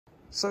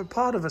So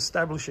part of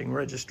establishing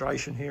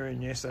registration here in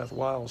New South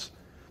Wales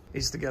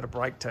is to get a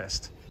brake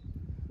test.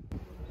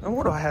 And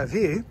what I have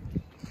here,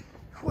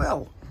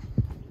 well,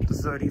 the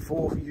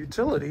 34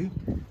 utility,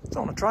 it's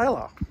on a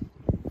trailer.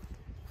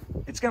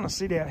 It's going to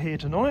sit out here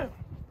tonight.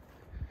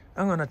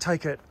 I'm going to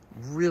take it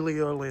really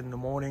early in the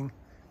morning,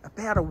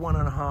 about a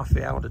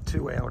 1.5 hour to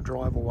 2 hour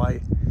drive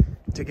away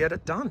to get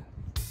it done.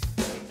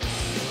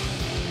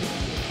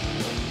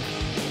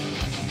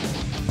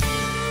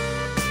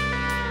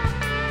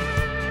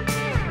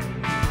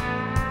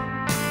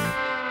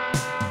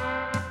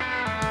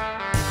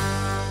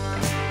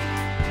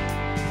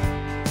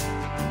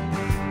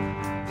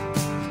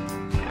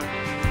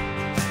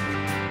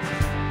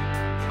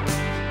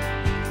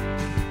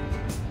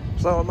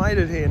 So I made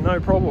it here, no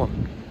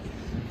problem.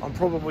 I'm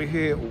probably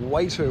here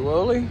way too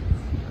early,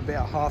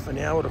 about half an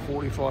hour to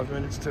 45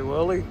 minutes too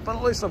early, but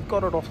at least I've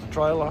got it off the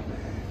trailer,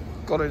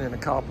 got it in a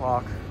car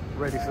park,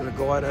 ready for the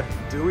guy to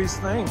do his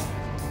thing.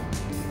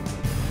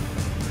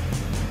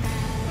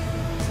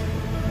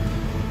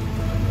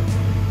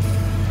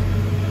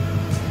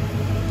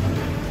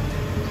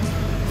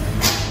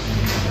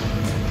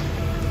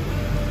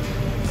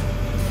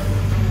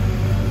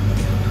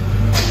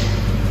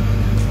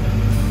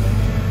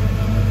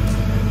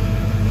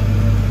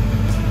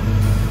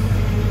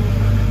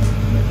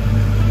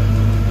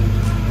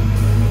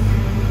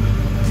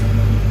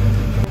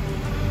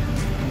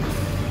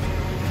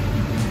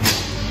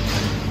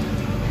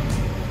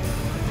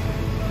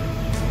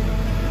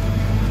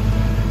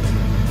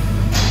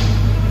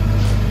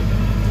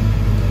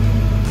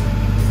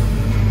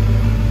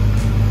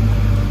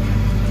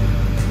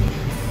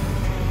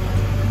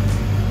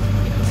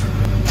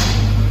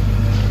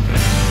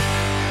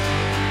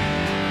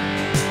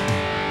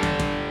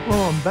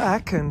 Well, I'm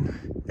back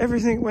and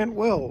everything went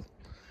well.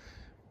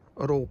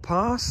 It all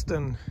passed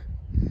and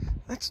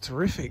that's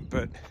terrific,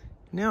 but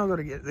now I've got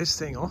to get this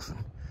thing off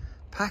and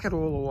pack it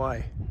all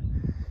away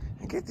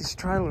and get this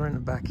trailer in the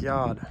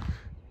backyard.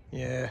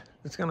 Yeah,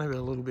 it's going to be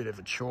a little bit of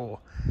a chore.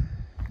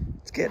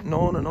 It's getting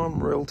on and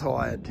I'm real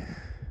tired.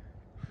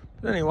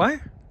 But anyway,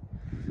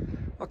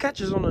 I'll catch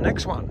you on the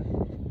next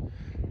one.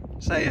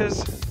 See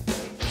yous.